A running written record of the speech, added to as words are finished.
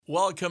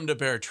Welcome to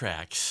Bear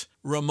Tracks.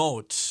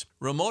 Remotes.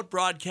 Remote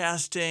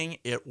broadcasting,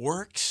 it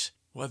works.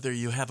 Whether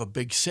you have a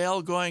big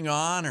sale going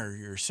on or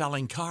you're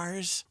selling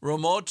cars,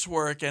 remotes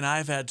work, and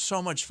I've had so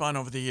much fun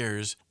over the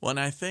years. When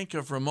I think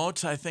of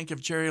remotes, I think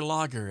of Jerry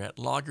Lager at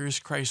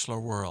Lager's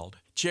Chrysler World.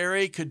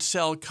 Jerry could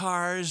sell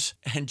cars,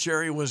 and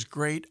Jerry was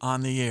great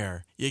on the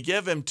air. You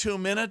give him 2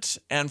 minutes,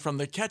 and from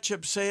the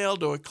ketchup sale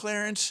to a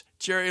clearance,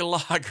 Jerry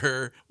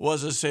Lager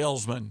was a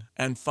salesman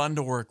and fun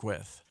to work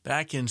with.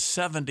 Back in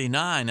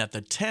 '79 at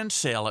the tent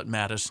sale at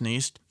Madison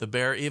East, the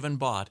Bear even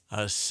bought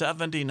a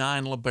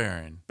 '79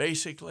 LeBaron,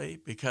 basically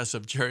because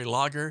of Jerry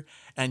Lager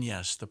and,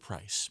 yes, the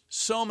price.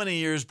 So many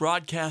years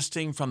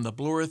broadcasting from the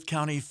Blue Earth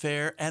County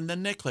Fair and the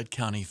Nicollet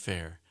County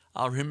Fair.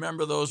 I'll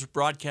remember those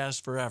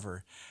broadcasts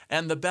forever.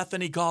 And the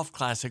Bethany Golf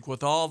Classic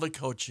with all the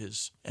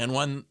coaches. And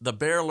when the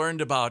Bear learned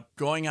about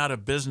going out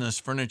of business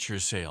furniture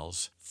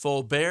sales,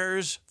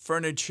 Faubert's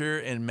Furniture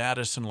in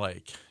Madison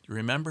Lake. Do you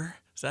remember?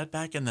 Is that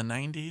back in the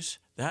 90s?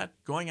 That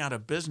going out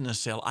of business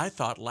sale I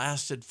thought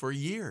lasted for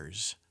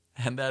years.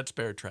 And that's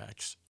Bear Tracks.